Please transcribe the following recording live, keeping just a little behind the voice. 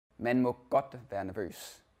Man må godt være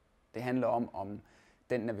nervøs. Det handler om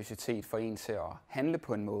den nervøsitet får en til at handle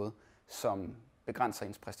på en måde, som begrænser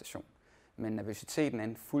ens præstation. Men nervøsiteten er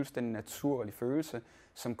en fuldstændig naturlig følelse,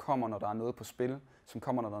 som kommer, når der er noget på spil, som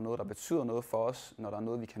kommer, når der er noget, der betyder noget for os, når der er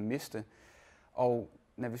noget, vi kan miste. Og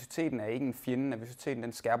nervøsiteten er ikke en fjende. Nervøsiteten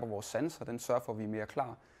den skærper vores sanser, den sørger for, at vi er mere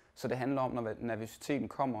klar. Så det handler om, når nervøsiteten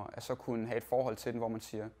kommer, at så kunne have et forhold til den, hvor man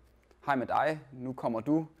siger, hej med dig, nu kommer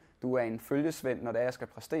du. Du er en følgesvend, når det er, jeg skal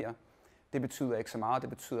præstere. Det betyder ikke så meget, det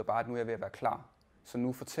betyder bare, at nu er jeg ved at være klar. Så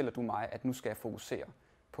nu fortæller du mig, at nu skal jeg fokusere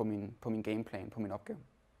på min gameplan, på min opgave.